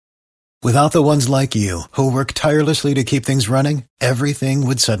Without the ones like you, who work tirelessly to keep things running, everything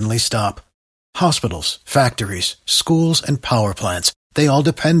would suddenly stop. Hospitals, factories, schools, and power plants, they all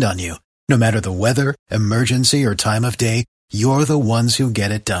depend on you. No matter the weather, emergency, or time of day, you're the ones who get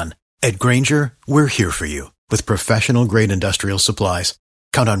it done. At Grainger, we're here for you with professional-grade industrial supplies.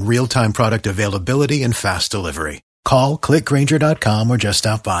 Count on real-time product availability and fast delivery. Call, clickgrainger.com, or just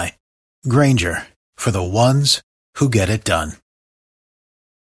stop by. Grainger, for the ones who get it done.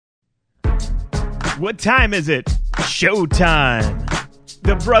 What time is it? Showtime.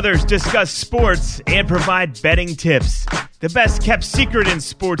 The brothers discuss sports and provide betting tips. The best kept secret in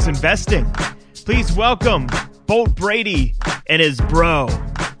sports investing. Please welcome Bolt Brady and his bro.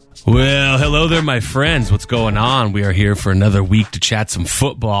 Well, hello there, my friends. What's going on? We are here for another week to chat some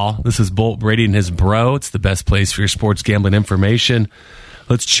football. This is Bolt Brady and his bro. It's the best place for your sports gambling information.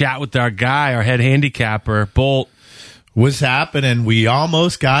 Let's chat with our guy, our head handicapper, Bolt. What's happening? We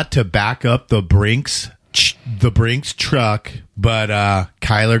almost got to back up the Brinks truck, but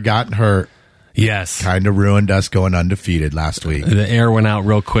Kyler got hurt. Yes. Kind of ruined us going undefeated last week. The air went out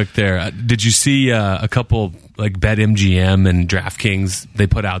real quick there. Did you see a couple, like BetMGM and DraftKings, they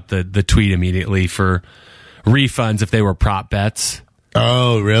put out the tweet immediately for refunds if they were prop bets?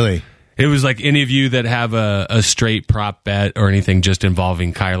 Oh, really? It was like, any of you that have a straight prop bet or anything just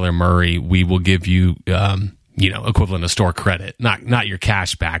involving Kyler Murray, we will give you equivalent of store credit, not your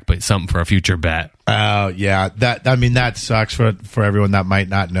cash back, but something for a future bet. Oh, yeah. That sucks for everyone that might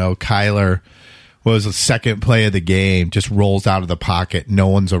not know. Kyler was the second play of the game, just rolls out of the pocket. No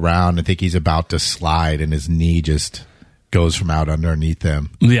one's around. I think he's about to slide, and his knee just goes from out underneath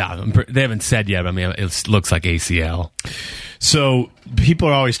him. Yeah, they haven't said yet. I mean, it looks like ACL. So people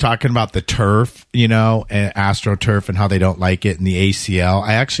are always talking about the turf, and AstroTurf and how they don't like it, and the ACL.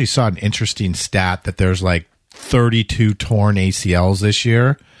 I actually saw an interesting stat that there's like 32 torn ACLs this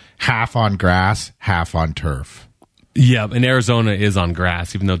year, half on grass, half on turf. Yeah, and Arizona is on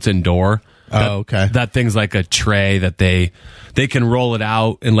grass, even though it's indoor. Okay. That thing's like a tray that they can roll it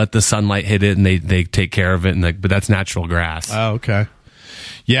out and let the sunlight hit it, and they take care of it. But that's natural grass. Oh, okay.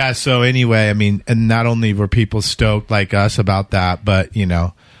 Yeah. So anyway, I mean, and not only were people stoked like us about that, but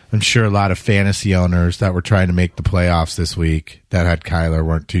I'm sure a lot of fantasy owners that were trying to make the playoffs this week that had Kyler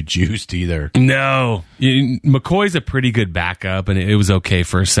weren't too juiced either. No, McCoy's a pretty good backup, and it was okay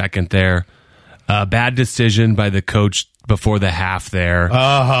for a second there. Bad decision by the coach before the half there.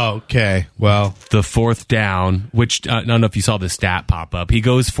 Oh, okay. Well, the fourth down, which I don't know if you saw the stat pop up. He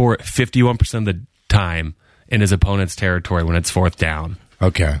goes for it 51% of the time in his opponent's territory when it's fourth down.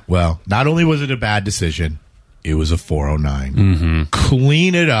 Okay. Well, not only was it a bad decision, it was a 409. Mm-hmm.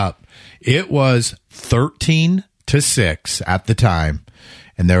 Clean it up. It was 13-6 at the time,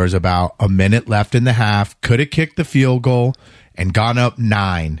 and there was about a minute left in the half. Could have kicked the field goal and gone up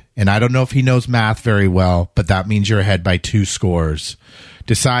 9. And I don't know if he knows math very well, but that means you're ahead by 2 scores.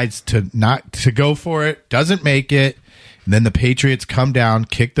 Decides to go for it, doesn't make it. And then the Patriots come down,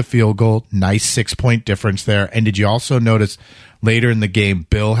 kick the field goal. Nice 6-point difference there. And did you also notice later in the game,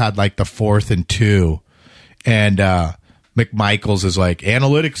 Bill had like the 4th and 2. And McMichaels is like,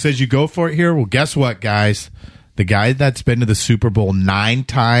 analytics says you go for it here. Well, guess what, guys? The guy that's been to the Super Bowl 9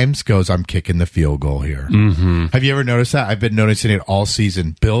 times goes, I'm kicking the field goal here. Mm-hmm. Have you ever noticed that? I've been noticing it all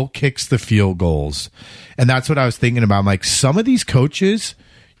season. Bill kicks the field goals. And that's what I was thinking about. I'm like, some of these coaches,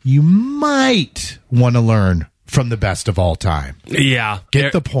 you might want to learn from the best of all time. Yeah.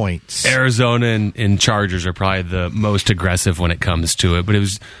 Get the points. Arizona and Chargers are probably the most aggressive when it comes to it. But it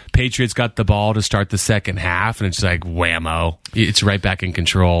was Patriots got the ball to start the second half, and it's like whammo. It's right back in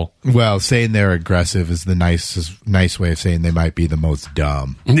control. Well, saying they're aggressive is the nice way of saying they might be the most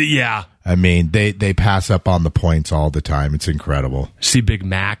dumb. Yeah. I mean, they pass up on the points all the time. It's incredible. See, Big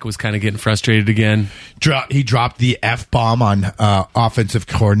Mac was kind of getting frustrated again. He dropped the F-bomb on offensive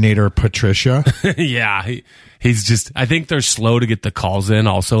coordinator Patricia. Yeah, he's just, I think they're slow to get the calls in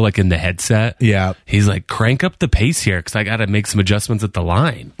also, like in the headset. Yeah. He's like, crank up the pace here because I got to make some adjustments at the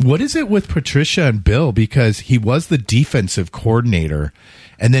line. What is it with Patricia and Bill? Because he was the defensive coordinator,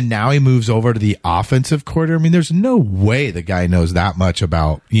 and then now he moves over to the offensive coordinator. I mean, there's no way the guy knows that much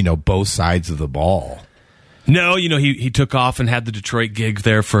about, both sides of the ball. No, he took off and had the Detroit gig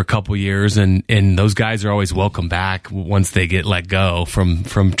there for a couple years, and those guys are always welcome back once they get let go from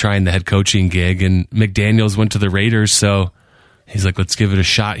trying the head coaching gig. And McDaniels went to the Raiders, so he's like, let's give it a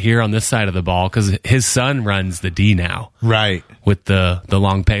shot here on this side of the ball because his son runs the D now. Right. With the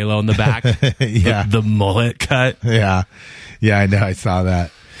long palo in the back. Yeah. The mullet cut. Yeah. Yeah, I know. I saw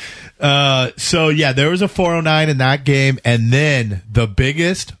that. So, yeah, there was a 409 in that game. And then the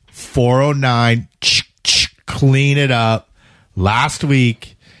biggest 409, clean it up. Last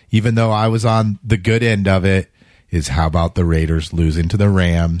week, even though I was on the good end of it, is how about the Raiders losing to the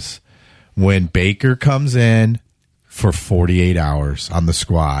Rams when Baker comes in for 48 hours on the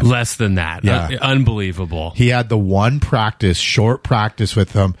squad. Less than that. Yeah. Unbelievable. He had the one short practice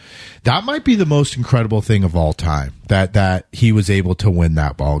with them. That might be the most incredible thing of all time, that he was able to win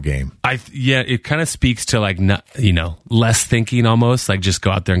that ball game. It kind of speaks to less thinking almost, like just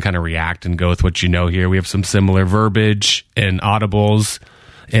go out there and kind of react and go with what you know here. We have some similar verbiage and audibles.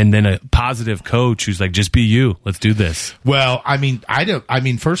 And then a positive coach who's like, just be you. Let's do this. Well,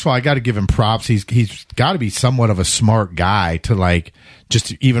 first of all, I got to give him props. He's got to be somewhat of a smart guy to like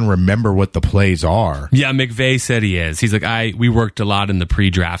just even remember what the plays are. Yeah, McVay said he is. He's like, we worked a lot in the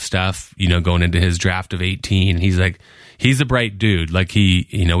pre-draft stuff, going into his draft of 18. He's like, he's a bright dude. Like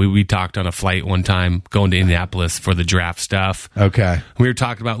we talked on a flight one time going to Indianapolis for the draft stuff. Okay. We were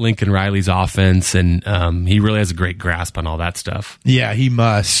talking about Lincoln Riley's offense, and he really has a great grasp on all that stuff. Yeah, he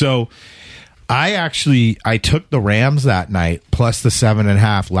must. So I took the Rams that night plus the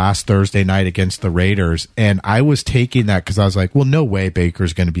 7.5 last Thursday night against the Raiders. And I was taking that because I was like, well, no way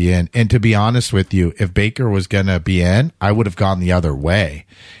Baker's going to be in. And to be honest with you, if Baker was going to be in, I would have gone the other way.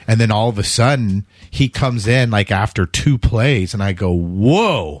 And then all of a sudden he comes in like after 2 plays and I go,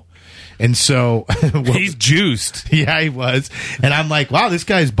 whoa. And so he's juiced. Yeah, he was. And I'm like, wow, this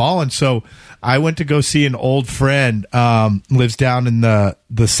guy's balling. So I went to go see an old friend, lives down in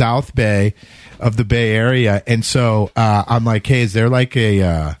the South Bay of the Bay Area. And so I'm like, hey, is there like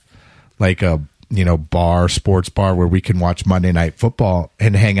a sports bar where we can watch Monday Night Football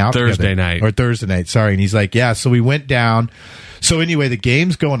and hang out Thursday night, sorry. And he's like, yeah. So we went down. So anyway, the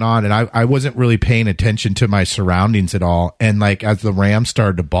game's going on, and I wasn't really paying attention to my surroundings at all. And like as the Rams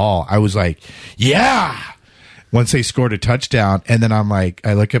started to ball, I was like, yeah. Once they scored a touchdown, and then I'm like,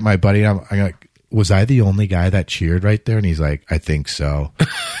 I look at my buddy, and I'm like, was I the only guy that cheered right there? And he's like, I think so.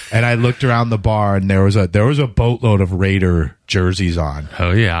 And I looked around the bar, and there was a boatload of Raider jerseys on.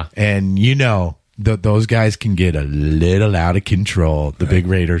 Oh yeah, and those guys can get a little out of control, the big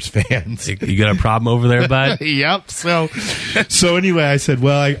Raiders fans. You got a problem over there, bud? Yep. So anyway, I said,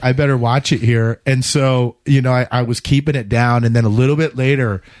 well, I better watch it here. And so, I was keeping it down. And then a little bit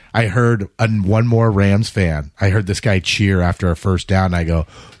later, I heard one more Rams fan. I heard this guy cheer after a first down. And I go,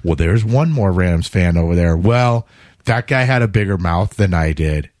 well, there's one more Rams fan over there. Well, that guy had a bigger mouth than I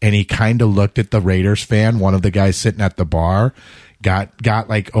did. And he kind of looked at the Raiders fan, one of the guys sitting at the bar, got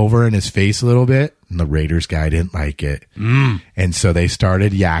like over in his face a little bit, and the Raiders guy didn't like it. And so they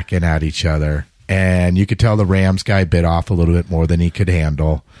started yakking at each other, and you could tell the Rams guy bit off a little bit more than he could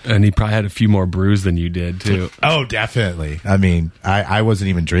handle. And he probably had a few more brews than you did too. Oh, definitely. I mean, I wasn't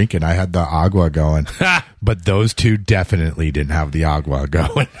even drinking. I had the agua going, but those two definitely didn't have the agua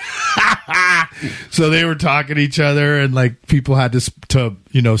going. So they were talking to each other, and like people had to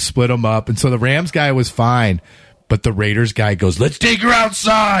split them up. And so the Rams guy was fine. But the Raiders guy goes, let's take her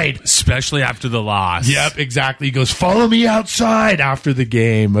outside. Especially after the loss. Yep, exactly. He goes, follow me outside after the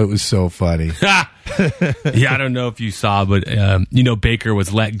game. It was so funny. Yeah, I don't know if you saw, but, Baker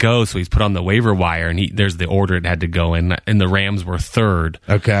was let go, so he's put on the waiver wire, and there's the order it had to go in, and the Rams were third.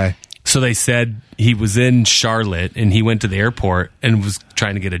 Okay. So they said he was in Charlotte, and he went to the airport and was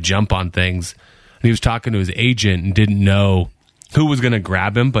trying to get a jump on things. And he was talking to his agent and didn't know who was going to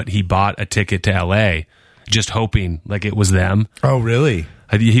grab him, but he bought a ticket to L.A., just hoping like it was them. Oh, really?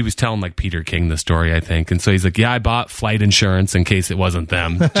 He was telling like Peter King the story, I think. And so he's like, yeah, I bought flight insurance in case it wasn't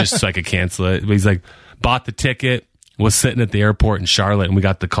them, just so I could cancel it. But he's like, bought the ticket, was sitting at the airport in Charlotte, and we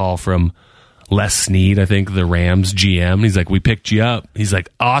got the call from Les Snead, I think, the Rams GM. And he's like, we picked you up. He's like,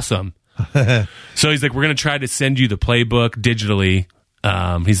 awesome. So he's like, we're going to try to send you the playbook digitally.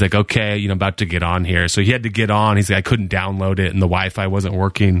 He's like, okay, about to get on here. So he had to get on. He's like, I couldn't download it, and the Wi-Fi wasn't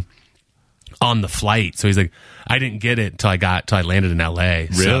working on the flight. So he's like, I didn't get it till I landed in LA.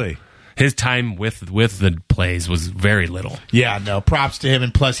 Really? So his time with the plays was very little. Yeah, no, props to him.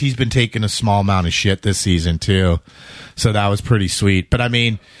 And plus he's been taking a small amount of shit this season too. So that was pretty sweet. But I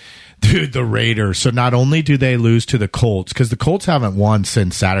mean, dude, the Raiders. So not only do they lose to the Colts, because the Colts haven't won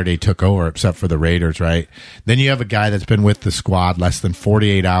since Saturday took over, except for the Raiders, right? Then you have a guy that's been with the squad less than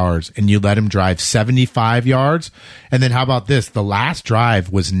 48 hours, and you let him drive 75 yards. And then how about this? The last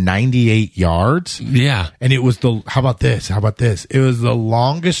drive was 98 yards. Yeah. And it was how about this? It was the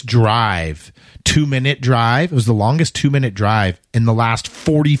longest drive, 2-minute drive. It was the longest 2-minute drive in the last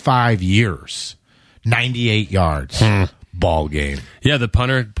 45 years. 98 yards. Ball game. Yeah, the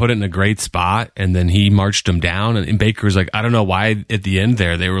punter put it in a great spot, and then he marched him down. And Baker was like, I don't know why at the end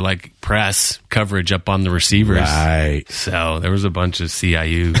there they were like press coverage up on the receivers. Right. So there was a bunch of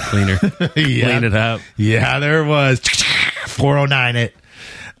CIU clean it up. Yeah, there was 409 it.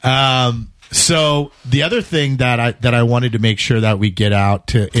 So the other thing that I wanted to make sure that we get out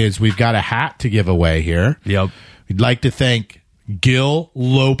to is we've got a hat to give away here. Yep. We'd like to thank Gil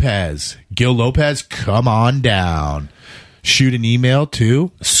Lopez. Gil Lopez, come on down. Shoot an email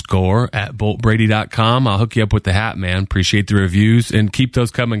to score@boltbrady.com. I'll hook you up with the hat, man. Appreciate the reviews, and keep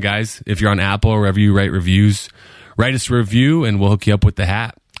those coming, guys. If you're on Apple or wherever you write reviews, write us a review and we'll hook you up with the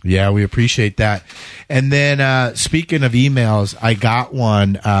hat. Yeah, we appreciate that. And then speaking of emails, I got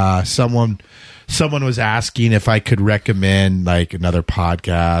one. Someone was asking if I could recommend like another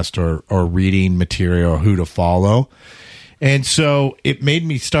podcast or reading material or who to follow. And so it made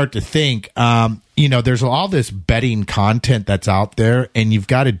me start to think, there's all this betting content that's out there, and you've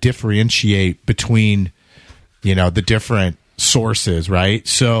got to differentiate between, the different sources, right?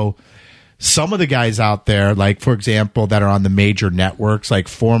 So some of the guys out there, like, for example, that are on the major networks, like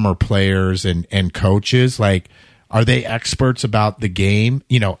former players and coaches, like, are they experts about the game?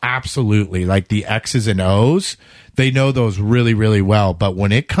 Absolutely. Like the X's and O's, they know those really, really well. But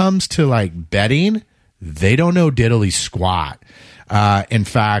when it comes to like betting, they don't know diddly squat. In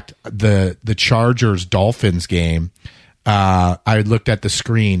fact, the Chargers-Dolphins game, I looked at the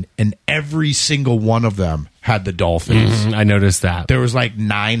screen, and every single one of them had the Dolphins. I noticed that. There was like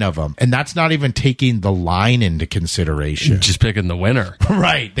 9 of them, and that's not even taking the line into consideration. Just picking the winner.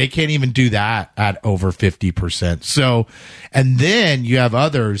 Right. They can't even do that at over 50%. So, and then you have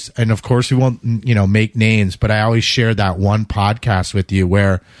others, and of course we won't, make names, but I always share that one podcast with you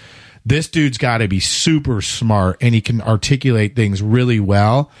where this dude's got to be super smart, and he can articulate things really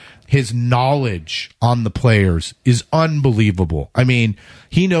well. His knowledge on the players is unbelievable. I mean,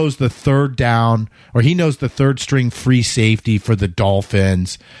 he knows the third down, or he knows the third string free safety for the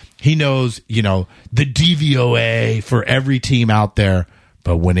Dolphins. He knows, the DVOA for every team out there.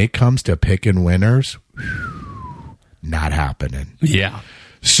 But when it comes to picking winners, not happening. Yeah.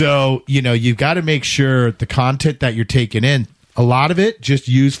 So, you've got to make sure the content that you're taking in, a lot of it just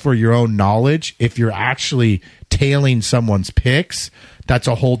use for your own knowledge. If you're actually tailing someone's picks, that's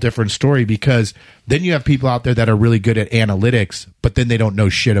a whole different story, because then you have people out there that are really good at analytics, but then they don't know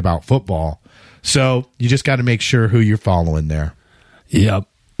shit about football. So you just got to make sure who you're following there. Yep.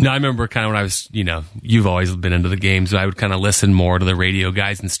 No, I remember kind of when I was, you've always been into the games, I would kind of listen more to the radio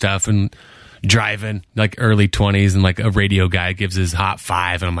guys and stuff, and driving like early 20s, and like a radio guy gives his hot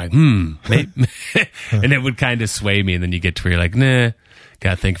 5, and I'm like, and it would kind of sway me. And then you get to where you're like, nah,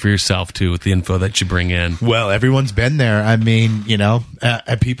 got to think for yourself too with the info that you bring in. Well, everyone's been there. I mean,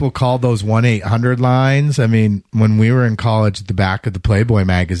 people call those 1-800 lines. I mean, when we were in college, the back of the Playboy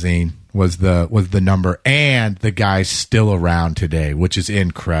magazine was the number, and the guy's still around today, which is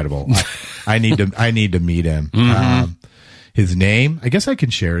incredible. I need to meet him. Mm-hmm. His name, I guess I can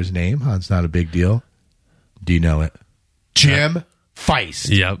share his name. It's not a big deal. Do you know it? Jim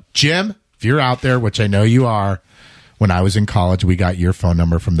Feist. Yep. Jim, if you're out there, which I know you are, when I was in college, we got your phone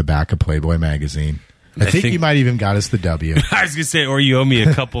number from the back of Playboy magazine. I think you might even got us the W. I was going to say, or you owe me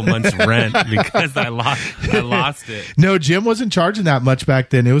a couple months rent because I lost it. No, Jim wasn't charging that much back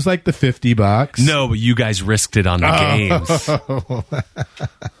then. It was like the $50. No, but you guys risked it on the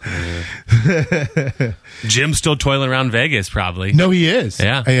games. Jim's still toiling around Vegas, probably. No, he is.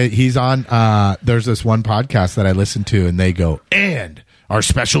 Yeah. He's on, there's this one podcast that I listen to, and they go, and our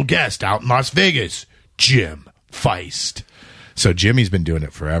special guest out in Las Vegas, Jim Feist. So Jimmy's been doing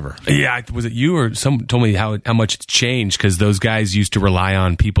it forever. Yeah, was it you or someone told me how much it's changed? Because those guys used to rely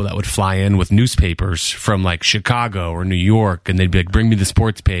on people that would fly in with newspapers from like Chicago or New York, and they'd be like, bring me the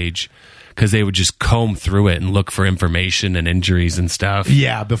sports page, because they would just comb through it and look for information and injuries and stuff.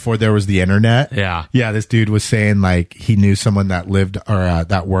 Yeah, before there was the internet. Yeah. Yeah, this dude was saying like he knew someone that lived or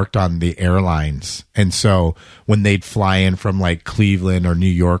that worked on the airlines. And so when they'd fly in from like Cleveland or New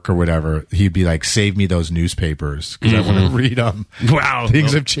York or whatever, he'd be like, save me those newspapers because I want to read them. Wow.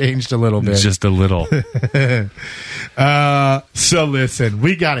 Things have changed a little bit. Just a little. So listen,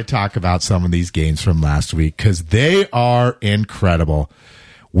 we got to talk about some of these games from last week because they are incredible.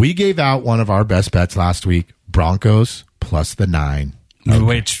 We gave out one of our best bets last week, Broncos plus the 9. Okay.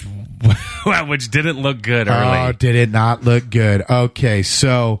 Which didn't look good early. Oh, did it not look good? Okay,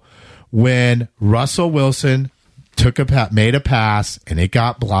 so when Russell Wilson made a pass and it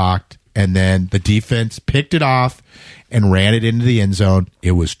got blocked, and then the defense picked it off and ran it into the end zone,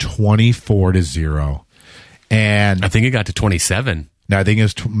 it was 24-0. And I think it got to 27. No, I think it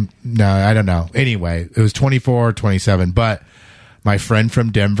was I don't know. Anyway, it was 24-27, but my friend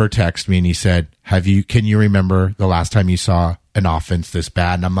from Denver texted me and he said, can you remember the last time you saw an offense this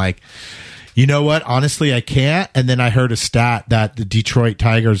bad? And I'm like, you know what? Honestly, I can't. And then I heard a stat that the Detroit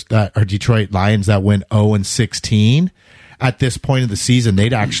Lions that went 0-16, at this point of the season,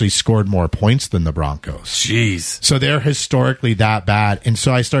 they'd actually scored more points than the Broncos. Jeez. So they're historically that bad. And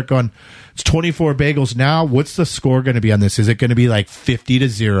so I start going, it's 24 bagels now. What's the score going to be on this? Is it going to be like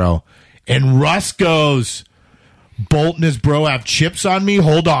 50-0? And Russ goes, Bolt and his bro have chips on me.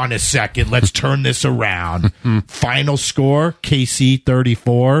 Hold on a second. Let's turn this around. Final score, KC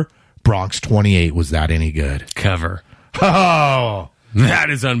 34, Bronx 28. Was that any good? Cover. Oh, that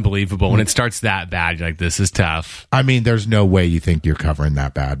is unbelievable. When it starts that bad, you're like, this is tough. I mean, there's no way you think you're covering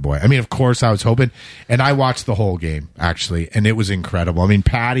that bad, boy. I mean, of course, I was hoping, and I watched the whole game, actually, and it was incredible. I mean,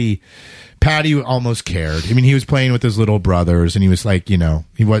 Patty almost cared. I mean, he was playing with his little brothers, and he was like, he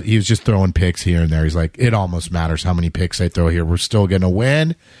was just throwing picks here and there. He's like, it almost matters how many picks I throw here. We're still going to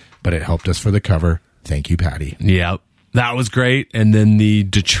win, but it helped us for the cover. Thank you, Patty. Yep. That was great. And then the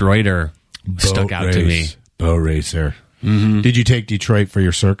Detroiter stuck out to me. Bow racer. Mm-hmm. Did you take Detroit for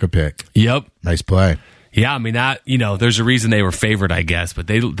your Circa pick? Yep. Nice play. Yeah, I mean, that, there's a reason they were favored, I guess, but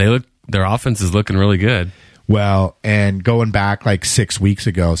they look, their offense is looking really good. Well, and going back like 6 weeks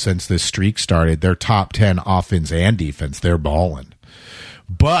ago since this streak started, they're top 10 offense and defense. They're balling.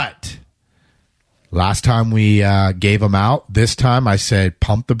 But last time we gave them out, this time I said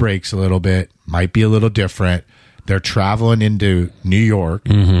pump the brakes a little bit. Might be a little different. They're traveling into New York.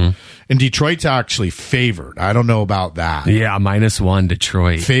 Mm-hmm. And Detroit's actually favored. I don't know about that. Yeah, -1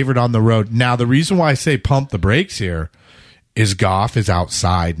 Detroit. Favored on the road. Now, the reason why I say pump the brakes here is Goff is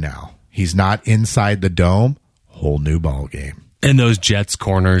outside now. He's not inside the dome. Whole new ball game. And those Jets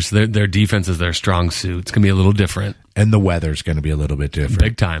corners, their defense is their strong suit. It's going to be a little different. And the weather's going to be a little bit different.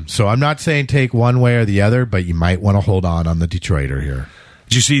 Big time. So I'm not saying take one way or the other, but you might want to hold on the Detroiter here.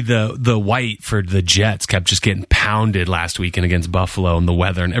 Did you see the white for the Jets kept just getting pounded last weekend against Buffalo and the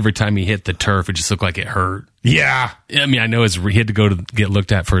weather, and every time he hit the turf, it just looked like it hurt. Yeah. I mean, I know he had to go to get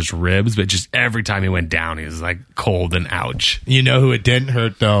looked at for his ribs, but just every time he went down, he was like cold and ouch. You know who it didn't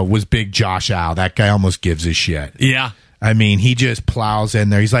hurt, though, was Big Josh Allen. That guy almost gives a shit. Yeah. I mean, he just plows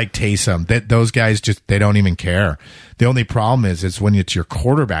in there. He's like Taysom. Those guys they don't even care. The only problem is when it's your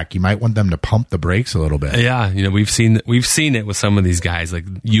quarterback, you might want them to pump the brakes a little bit. Yeah, we've seen it with some of these guys. Like,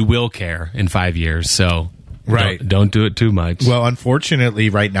 you will care in 5 years, so right. Don't do it too much. Well, unfortunately,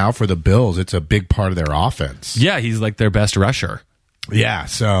 right now for the Bills, it's a big part of their offense. Yeah, he's like their best rusher. Yeah,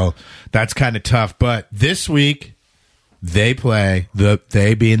 so that's kind of tough. But this week, they play,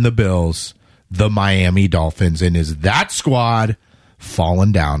 they being the Bills, the Miami Dolphins, and is that squad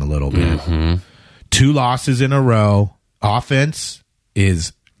falling down a little bit? Mm-hmm. 2 losses in a row. Offense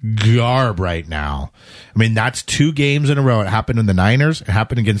is garb right now. I mean, that's 2 games in a row. It happened in the Niners. It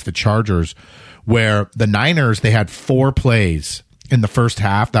happened against the Chargers, where the Niners, they had 4 plays in the first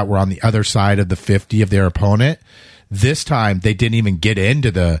half that were on the other side of the 50 of their opponent. This time, they didn't even get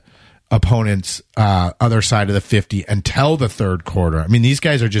into the opponent's other side of the 50 until the third quarter. I mean, these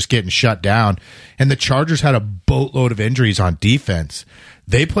guys are just getting shut down, and the Chargers had a boatload of injuries on defense.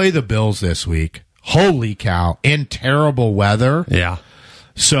 They play the Bills this week. Holy cow. In terrible weather. Yeah.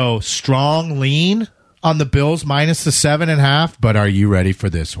 So strong lean on the Bills minus the 7.5, but are you ready for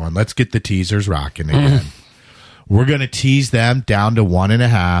this one? Let's get the teasers rocking again. We're going to tease them down to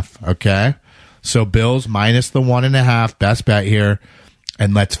 1.5, okay? So Bills minus the 1.5, best bet here.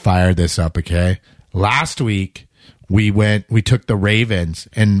 And let's fire this up, okay? Last week, we took the Ravens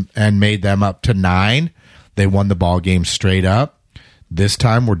and made them up to 9. They won the ball game straight up. This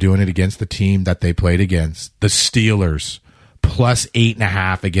time, we're doing it against the team that they played against, the Steelers, plus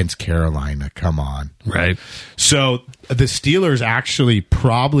 8.5 against Carolina. Come on. Right. So the Steelers actually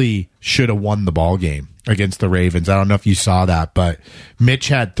probably should have won the ball game against the Ravens. I don't know if you saw that, but Mitch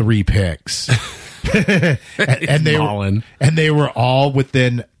had 3 picks. and they were all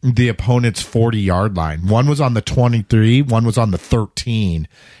within the opponent's 40-yard line. One was on the 23, one was on the 13,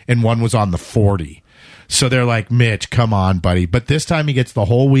 and one was on the 40. So they're like, Mitch, come on, buddy. But this time he gets the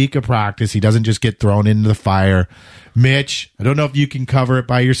whole week of practice. He doesn't just get thrown into the fire. Mitch, I don't know if you can cover it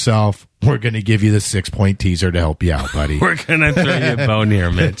by yourself. We're going to give you the 6-point teaser to help you out, buddy. We're going to throw you a bone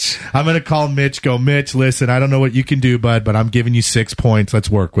here, Mitch. I'm going to call Mitch, Mitch, listen, I don't know what you can do, bud, but I'm giving you 6 points. Let's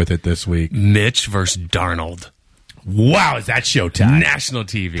work with it this week. Mitch versus Darnold. Wow, is that showtime? National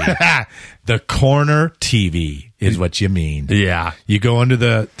TV. The corner TV is what you mean. Yeah. You go into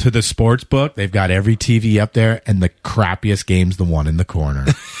the sports book, they've got every TV up there, and the crappiest game's the one in the corner.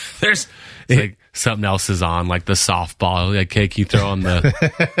 It's like something else is on, like the softball. Like, hey, you throw on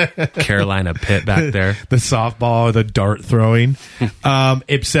the Carolina pit back there. The softball or the dart throwing.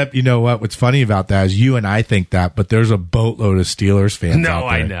 Except, you know what's funny about that is you and I think that, but there's a boatload of Steelers fans out there.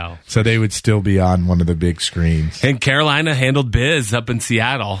 I know. So they would still be on one of the big screens. And Carolina handled biz up in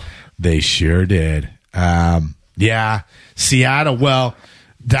Seattle. They sure did. Yeah, Seattle. Well,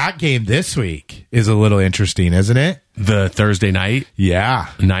 that game this week is a little interesting, isn't it? The Thursday night. Yeah.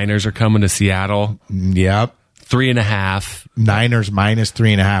 Niners are coming to Seattle. Yep. 3.5. Niners minus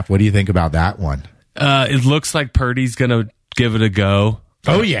 3.5. What do you think about that one? It looks like Purdy's going to give it a go.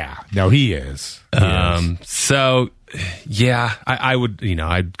 Oh, yeah. No, he is. So, yeah, I would,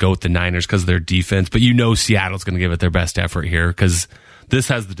 I'd go with the Niners because of their defense, but Seattle's going to give it their best effort here because this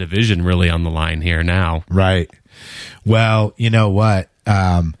has the division really on the line here now. Right. Well, you know what?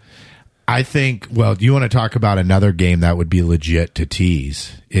 I think, do you want to talk about another game that would be legit to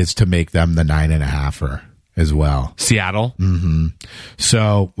tease is to make them the 9.5er as well. Seattle? Mm-hmm.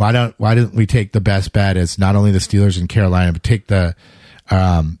 So why don't we take the best bet as not only the Steelers and Carolina, but take the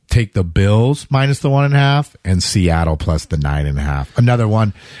Bills minus the 1.5 and Seattle plus the 9.5. Another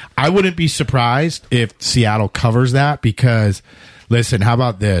one. I wouldn't be surprised if Seattle covers that because listen, how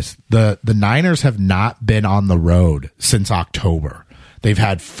about this? The Niners have not been on the road since October. They've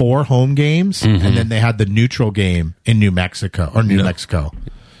had 4 home games, and then they had the neutral game in Mexico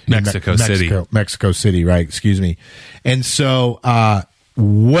City, right? Excuse me. And so,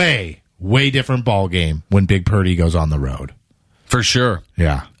 way different ball game when Big Purdy goes on the road. For sure.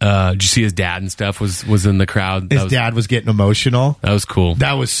 Yeah. Did you see his dad and stuff was in the crowd? His dad was getting emotional. That was cool.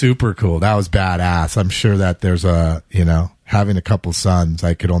 That was super cool. That was badass. I'm sure that there's having a couple sons,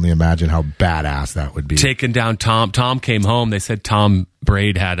 I could only imagine how badass that would be. Taking down Tom. Tom came home. They said Tom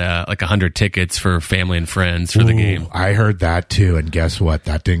Braid had 100 tickets for family and friends for the game. I heard that too, and guess what?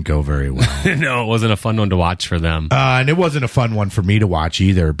 That didn't go very well. No, it wasn't a fun one to watch for them. And it wasn't a fun one for me to watch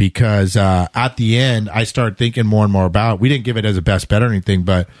either because at the end, I started thinking more and more about it. We didn't give it as a best bet or anything,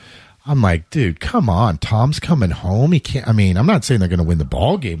 but I'm like, dude, come on. Tom's coming home. He can't. I mean, I'm not saying they're going to win the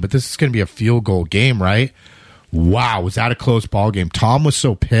ball game, but this is going to be a field goal game, right? Wow, was that a close ball game? Tom was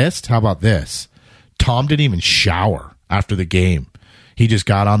so pissed. How about this? Tom didn't even shower after the game. He just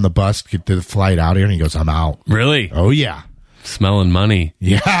got on the bus, get the flight out here, and he goes, I'm out. Really? Oh, yeah. Smelling money.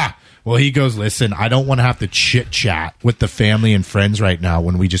 Yeah. Well, he goes, listen, I don't want to have to chit-chat with the family and friends right now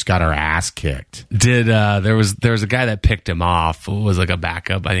when we just got our ass kicked. There was a guy that picked him off. It was like a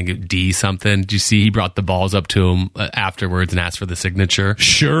backup. I think D something. Did you see he brought the balls up to him afterwards and asked for the signature?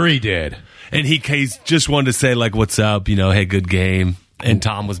 Sure he did. And he just wanted to say, like, what's up? Hey, good game. And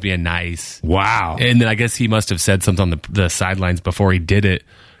Tom was being nice. Wow. And then I guess he must have said something on the sidelines before he did it.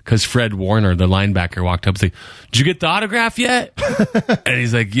 Because Fred Warner, the linebacker, walked up and said, did you get the autograph yet? And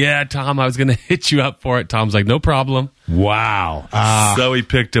he's like, yeah, Tom, I was going to hit you up for it. Tom's like, no problem. Wow. So he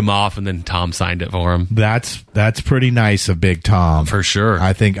picked him off, and then Tom signed it for him. That's pretty nice of Big Tom. For sure.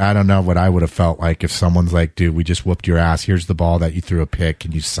 I don't know what I would have felt like if someone's like, dude, we just whooped your ass. Here's the ball that you threw a pick.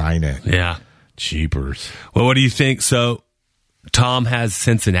 Can you sign it? Yeah. Cheapers. Well, what do you think? So Tom has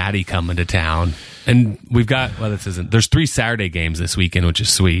Cincinnati coming to town. And we've got, there's 3 Saturday games this weekend, which is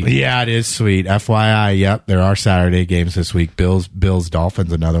sweet. Yeah, it is sweet. FYI, yep, there are Saturday games this week. Bills,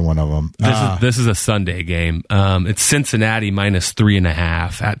 Dolphins, another one of them. This is a Sunday game. It's Cincinnati minus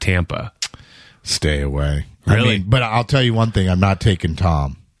 3.5 at Tampa. Stay away. Really? But I'll tell you one thing, I'm not taking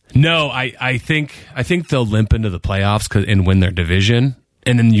Tom. No, I think they'll limp into the playoffs and win their division.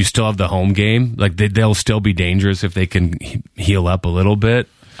 And then you still have the home game. Like they'll still be dangerous if they can heal up a little bit.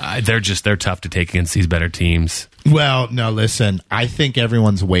 They're tough to take against these better teams. Well, no, listen, I think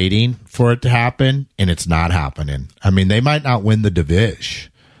everyone's waiting for it to happen, and it's not happening. I mean, they might not win the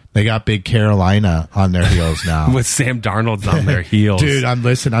division. They got big Carolina on their heels now. With Sam Darnold's on their heels. Dude,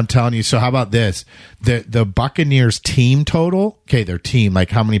 I'm telling you. So how about this? The Buccaneers team total, okay, their team, like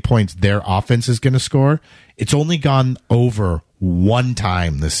how many points their offense is going to score, it's only gone over one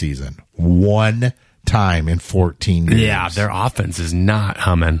time this season. One time in 14 games. Yeah, their offense is not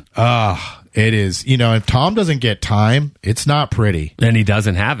humming. It is. If Tom doesn't get time, it's not pretty. And he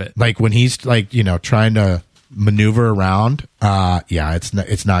doesn't have it. Like when he's trying to maneuver around,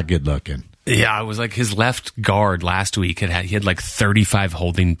 it's not good looking. Yeah, it was like his left guard last week he had like 35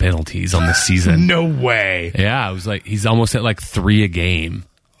 holding penalties on the season. No way. Yeah, it was like he's almost at like 3 a game.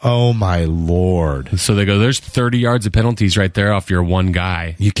 Oh, my Lord. So they go, there's 30 yards of penalties right there off your one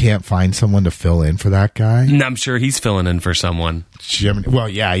guy. You can't find someone to fill in for that guy? And I'm sure he's filling in for someone. Well,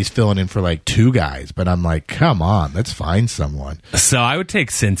 yeah, he's filling in for like 2 guys, but I'm like, come on, let's find someone. So I would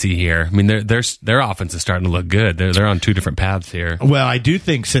take Cincy here. I mean, their offense is starting to look good. They're on 2 different paths here. Well, I do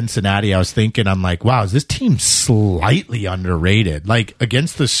think Cincinnati, I'm like, wow, is this team slightly underrated? Like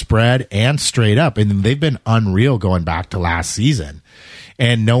against the spread and straight up. And they've been unreal going back to last season.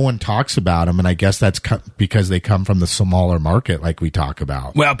 And no one talks about them, and I guess that's because they come from the smaller market, like we talk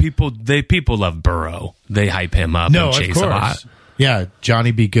about. Well, people love Burrow. They hype him up and chase a lot. Yeah,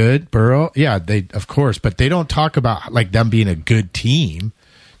 Johnny Be Good, Burrow. Yeah, they of course, but they don't talk about like them being a good team,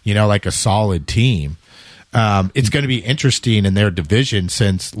 like a solid team. It's going to be interesting in their division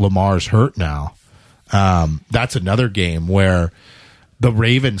since Lamar's hurt now. That's another game where the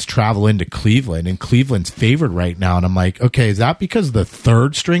Ravens travel into Cleveland, and Cleveland's favored right now. And I'm like, okay, is that because the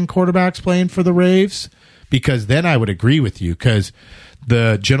third string quarterback's playing for the Raves? Because then I would agree with you, because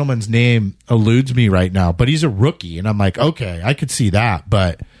the gentleman's name eludes me right now, but he's a rookie. And I'm like, okay, I could see that.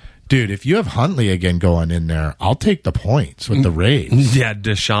 But, dude, if you have Huntley again going in there, I'll take the points with the Raves. Yeah,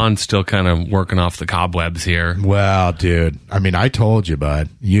 Deshaun's still kind of working off the cobwebs here. Well, dude, I mean, I told you, bud.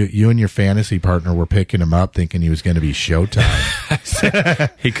 You and your fantasy partner were picking him up thinking he was going to be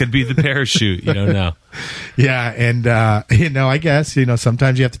Showtime. He could be the parachute. You don't know. Yeah, and, I guess,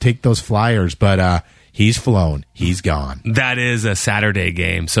 sometimes you have to take those flyers, but he's flown. He's gone. That is a Saturday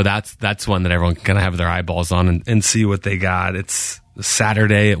game, so that's one that everyone can kind of have their eyeballs on and see what they got. It's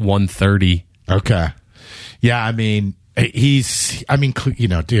Saturday at 1:30. Okay. Yeah, I mean, dude,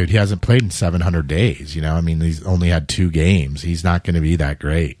 he hasn't played in 700 days. He's only had 2 games. He's not going to be that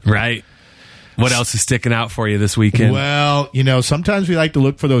great. Right. What else is sticking out for you this weekend? Well, sometimes we like to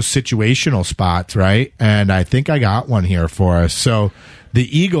look for those situational spots, right? And I think I got one here for us. So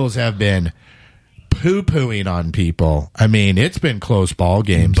the Eagles have been poo-pooing on people. I mean, it's been close ball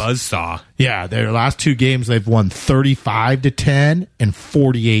games. Buzzsaw. Yeah, their last 2 games, they've won 35-10 and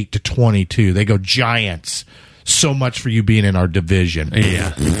 48-22. They go Giants. So much for you being in our division.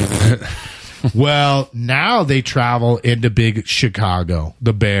 Yeah. Well, now they travel into big Chicago,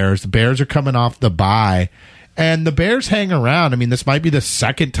 the Bears. The Bears are coming off the bye, and the Bears hang around. I mean, this might be the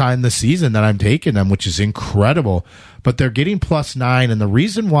second time this season that I'm taking them, which is incredible. But they're getting +9, and the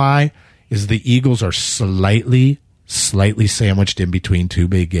reason why is the Eagles are slightly sandwiched in between 2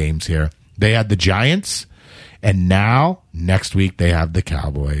 big games here. They had the Giants, and now, next week, they have the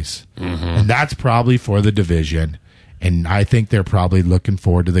Cowboys. Mm-hmm. And that's probably for the division. And I think they're probably looking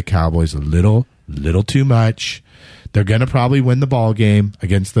forward to the Cowboys a little too much. They're going to probably win the ball game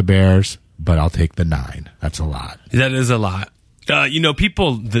against the Bears, but I'll take the 9. That's a lot. That is a lot.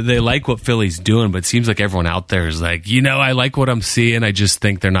 People, they like what Philly's doing, but it seems like everyone out there is like, I like what I'm seeing. I just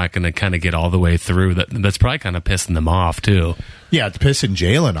think they're not going to kind of get all the way through. That's probably kind of pissing them off, too. Yeah, it's pissing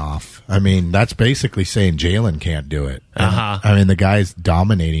Jalen off. I mean, that's basically saying Jalen can't do it. Uh-huh. I mean, the guy's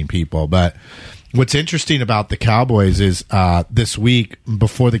dominating people. But what's interesting about the Cowboys is this week,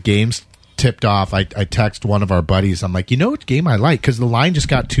 before the games tipped off, I text one of our buddies. I'm like, what game I like? Because the line just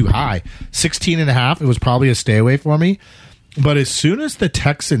got too high. 16.5, it was probably a stay away for me. But as soon as the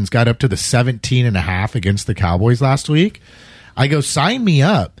Texans got up to the 17.5 against the Cowboys last week, I go, sign me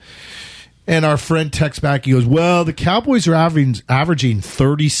up. And our friend texts back, he goes, well, the Cowboys are averaging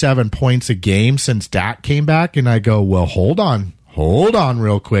 37 points a game since Dak came back. And I go, well, hold on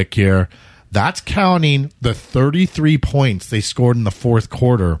real quick here. That's counting the 33 points they scored in the fourth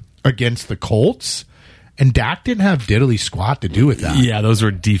quarter against the Colts. And Dak didn't have diddly squat to do with that. Yeah, those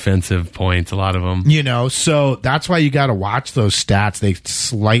were defensive points, a lot of them. So that's why you got to watch those stats. They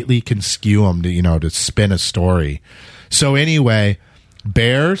slightly can skew them to spin a story. So anyway,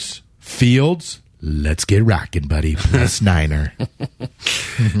 Bears, Fields, let's get rocking, buddy. +9.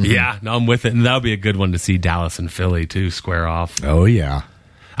 Yeah, no, I'm with it. And that'll be a good one to see Dallas and Philly, too, square off. Oh, yeah.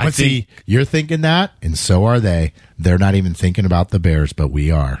 But see, you're thinking that, and so are they. They're not even thinking about the Bears, but we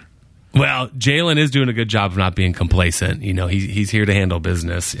are. Well, Jalen is doing a good job of not being complacent. He's here to handle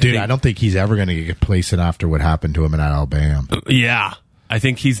business. Dude, I don't think he's ever going to get complacent after what happened to him in Alabama. Yeah. I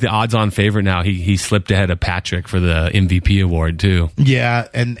think he's the odds-on favorite now. He slipped ahead of Patrick for the MVP award, too. Yeah,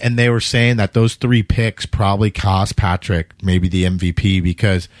 and they were saying that those 3 picks probably cost Patrick maybe the MVP,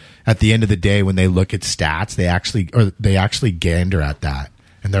 because at the end of the day, when they look at stats, they actually gander at that.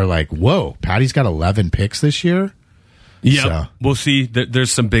 And they're like, whoa, Patty's got 11 picks this year? Yeah, so. We'll see.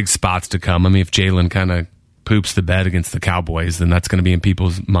 There's some big spots to come. I mean, if Jalen kind of poops the bed against the Cowboys, then that's going to be in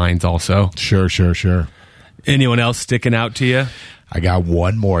people's minds also. Sure. Anyone else sticking out to you? I got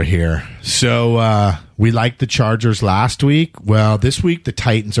one more here. So we liked the Chargers last week. Well, this week the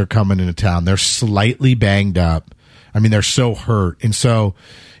Titans are coming into town. They're slightly banged up. I mean, they're so hurt. And so,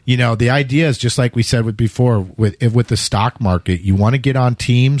 the idea is just like we said before, with the stock market, you want to get on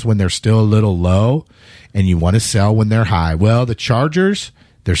teams when they're still a little low, and you want to sell when they're high. Well, the Chargers,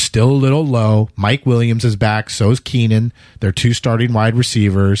 they're still a little low. Mike Williams is back. So is Keenan. They're 2 starting wide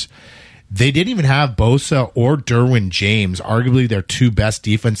receivers. They didn't even have Bosa or Derwin James, arguably their 2 best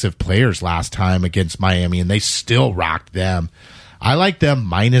defensive players last time against Miami, and they still rocked them. I like them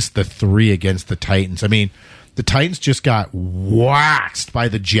minus the 3 against the Titans. I mean, The Titans just got waxed by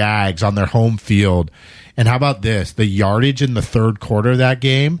the Jags on their home field. And how about this? The yardage in the third quarter of that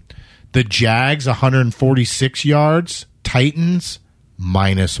game, the Jags 146 yards, Titans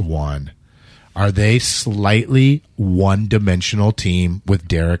 -1. Are they slightly one-dimensional team with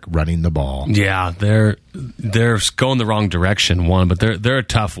Derek running the ball? Yeah, they're going the wrong direction, but they're a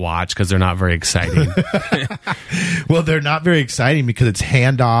tough watch because they're not very exciting. Well, they're not very exciting because it's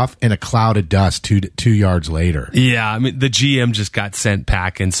handoff and a cloud of dust 2 yards later. Yeah, I mean, the GM just got sent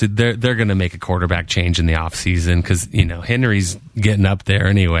packing, so they're going to make a quarterback change in the offseason because, Henry's getting up there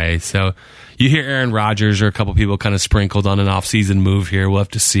anyway. So you hear Aaron Rodgers or a couple people kind of sprinkled on an offseason move here. We'll have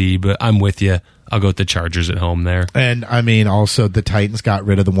to see, but I'm with you. I'll go with the Chargers at home there. And, I mean, also the Titans got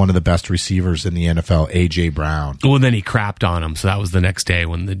rid of one of the best receivers in the NFL, A.J. Brown. Well, then he crapped on him, so that was the next day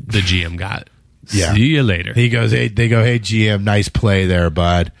when the GM got, yeah. See you later. They go, hey, GM, nice play there,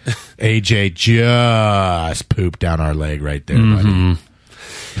 bud. A.J. just pooped down our leg right there, buddy.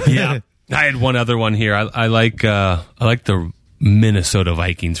 Yeah. I had one other one here. I like the Minnesota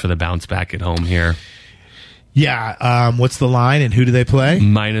Vikings for the bounce back at home here. Yeah. What's the line and who do they play?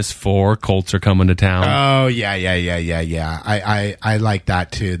 -4. Colts are coming to town. Oh, yeah. I like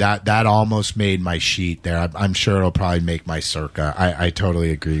that too. That almost made my sheet there. I'm sure it'll probably make my circa. I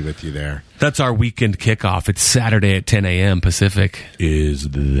totally agree with you there. That's our weekend kickoff. It's Saturday at 10 a.m. Pacific. Is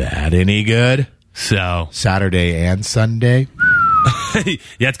that any good? So Saturday and Sunday?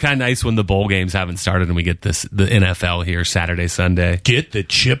 Yeah, it's kind of nice when the bowl games haven't started and we get the NFL here Saturday, Sunday. Get the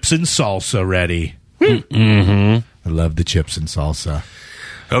chips and salsa ready. Mm-hmm. I love the chips and salsa.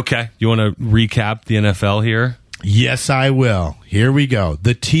 Okay. You want to recap the NFL here? Yes, I will. Here we go.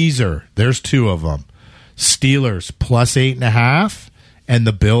 The teaser. There's 2 of them. Steelers +8.5 and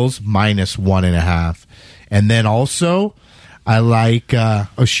the Bills -1.5. And then also, I like, I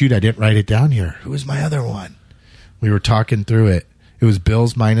didn't write it down here. Who was my other one? We were talking through it. It was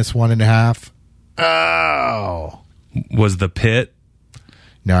Bills -1.5. Oh. Was the Pit?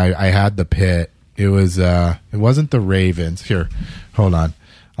 No, I had the Pit. It was. It wasn't the Ravens. Here, hold on.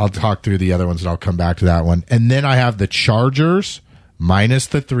 I'll talk through the other ones and I'll come back to that one. And then I have the Chargers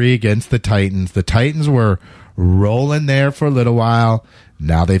 -3 against the Titans. The Titans were rolling there for a little while.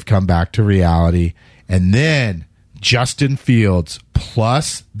 Now they've come back to reality. And then Justin Fields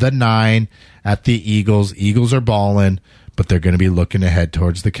 +9 at the Eagles. Eagles are balling, but they're going to be looking ahead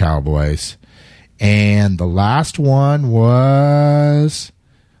towards the Cowboys. And the last one was...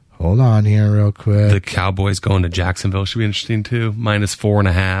 Hold on here real quick. The Cowboys going to Jacksonville should be interesting too.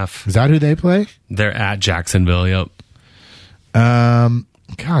 -4.5. Is that who they play? They're at Jacksonville, yep.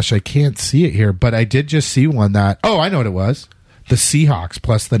 Gosh, I can't see it here, but I did just see one that... Oh, I know what it was. The Seahawks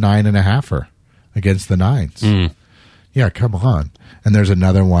plus the 9.5 against the Nines. Yeah, come on. And there's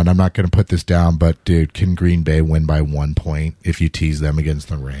another one. I'm not going to put this down, but dude, can Green Bay win by 1 point if you tease them against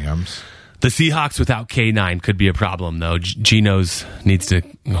the Rams? The Seahawks without K9 could be a problem, though. Geno's needs to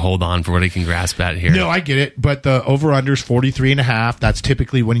hold on for what he can grasp at here. No, I get it, but the over-under's 43.5. That's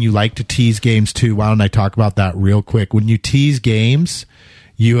typically when you like to tease games, too. Why don't I talk about that real quick? When you tease games,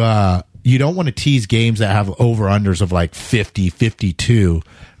 you don't want to tease games that have over-unders of like 50, 52,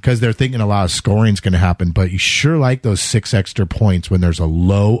 because they're thinking a lot of scoring is going to happen, but you sure like those 6 extra points when there's a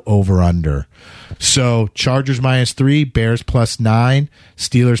low over-under. So Chargers -3, Bears +9,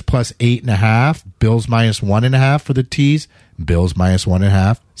 Steelers +8.5, Bills -1.5 for the tease, Bills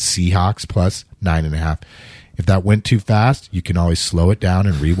 -1.5, Seahawks +9.5. If that went too fast, you can always slow it down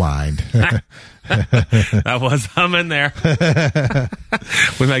and rewind. That was humming there.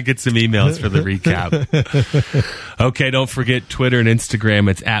 We might get some emails for the recap. Okay, don't forget Twitter and Instagram.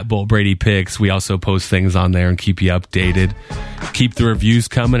 It's @BoltBradyPicks. We also post things on there and keep you updated. Keep the reviews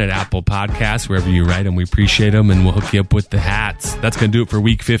coming at Apple Podcasts, wherever you write them. We appreciate them, and we'll hook you up with the hats. That's going to do it for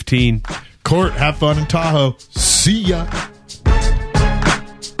Week 15. Court, have fun in Tahoe. See ya.